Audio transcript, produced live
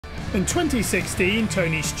In 2016,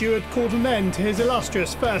 Tony Stewart called an end to his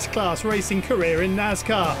illustrious first-class racing career in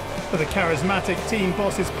NASCAR, but the charismatic team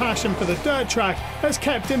boss's passion for the dirt track has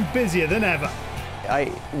kept him busier than ever. I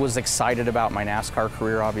was excited about my NASCAR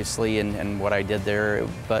career, obviously, and what I did there,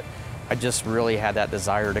 but I just really had that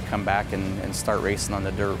desire to come back and start racing on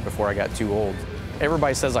the dirt before I got too old.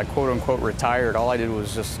 Everybody says I quote-unquote retired. All I did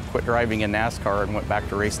was just quit driving in NASCAR and went back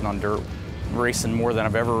to racing on dirt. Racing more than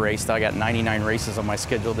I've ever raced. I got 99 races on my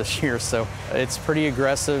schedule this year, so it's pretty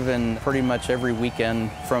aggressive, and pretty much every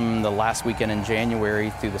weekend from the last weekend in January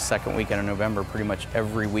through the second weekend in November, pretty much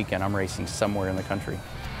every weekend I'm racing somewhere in the country.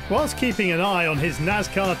 Whilst keeping an eye on his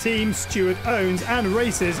NASCAR team, Stewart owns and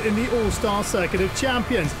races in the All-Star Circuit of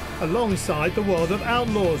Champions alongside the World of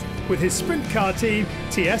Outlaws with his sprint car team,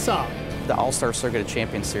 TSR. The All-Star Circuit of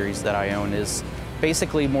Champions series that I own is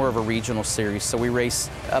basically more of a regional series. So we race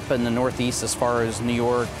up in the Northeast as far as New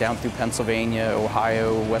York, down through Pennsylvania,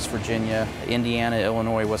 Ohio, West Virginia, Indiana,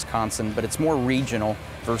 Illinois, Wisconsin, but it's more regional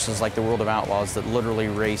versus like the World of Outlaws that literally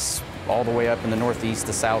race all the way up in the Northeast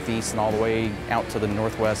to Southeast and all the way out to the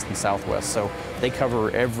Northwest and Southwest. So they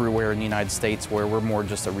cover everywhere in the United States, where we're more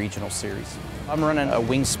just a regional series. I'm running a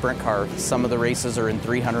wing sprint car. Some of the races are in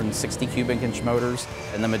 360 cubic inch motors,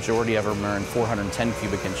 and the majority of them are in 410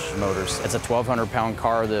 cubic inch motors. It's a 1,200-pound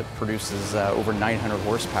car that produces over 900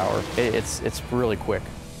 horsepower. It's really quick.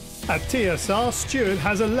 At TSR, Stewart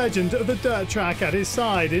has a legend of the dirt track at his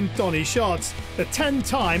side in Donny Schatz, the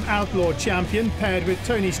 10-time Outlaw champion paired with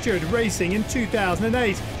Tony Stewart Racing in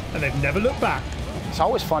 2008, and they've never looked back. It's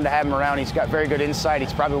always fun to have him around. He's got very good insight.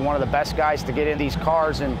 He's probably one of the best guys to get in these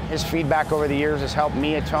cars, and his feedback over the years has helped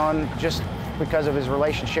me a ton just because of his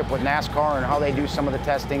relationship with NASCAR and how they do some of the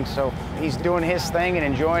testing. So he's doing his thing and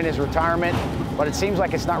enjoying his retirement, but it seems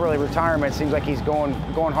like it's not really retirement. It seems like he's going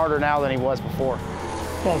harder now than he was before.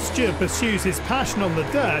 While Stewart pursues his passion on the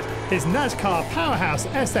dirt, his NASCAR powerhouse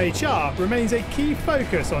SHR remains a key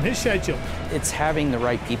focus on his schedule. It's having the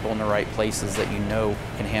right people in the right places that you know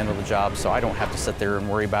can handle the job, so I don't have to sit there and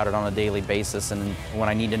worry about it on a daily basis. And when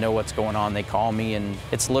I need to know what's going on, they call me, and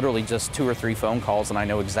it's literally just 2 or 3 phone calls, and I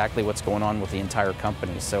know exactly what's going on with the entire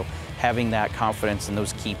company. So having that confidence in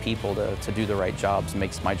those key people to do the right jobs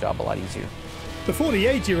makes my job a lot easier. The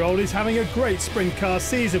 48-year-old is having a great sprint car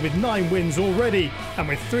season with 9 wins already, and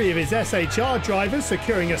with 3 of his SHR drivers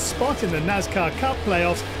securing a spot in the NASCAR Cup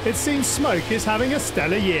playoffs, it seems Smoke is having a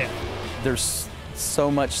stellar year. There's so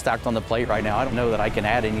much stacked on the plate right now. I don't know that I can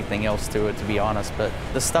add anything else to it, to be honest, but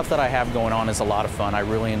the stuff that I have going on is a lot of fun. I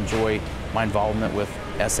really enjoy my involvement with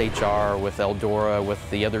SHR, with Eldora, with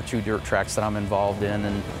the other 2 dirt tracks that I'm involved in,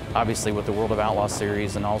 and obviously with the World of Outlaws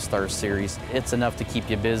series and All-Stars series. It's enough to keep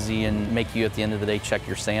you busy and make you, at the end of the day, check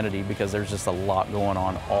your sanity, because there's just a lot going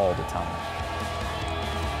on all the time.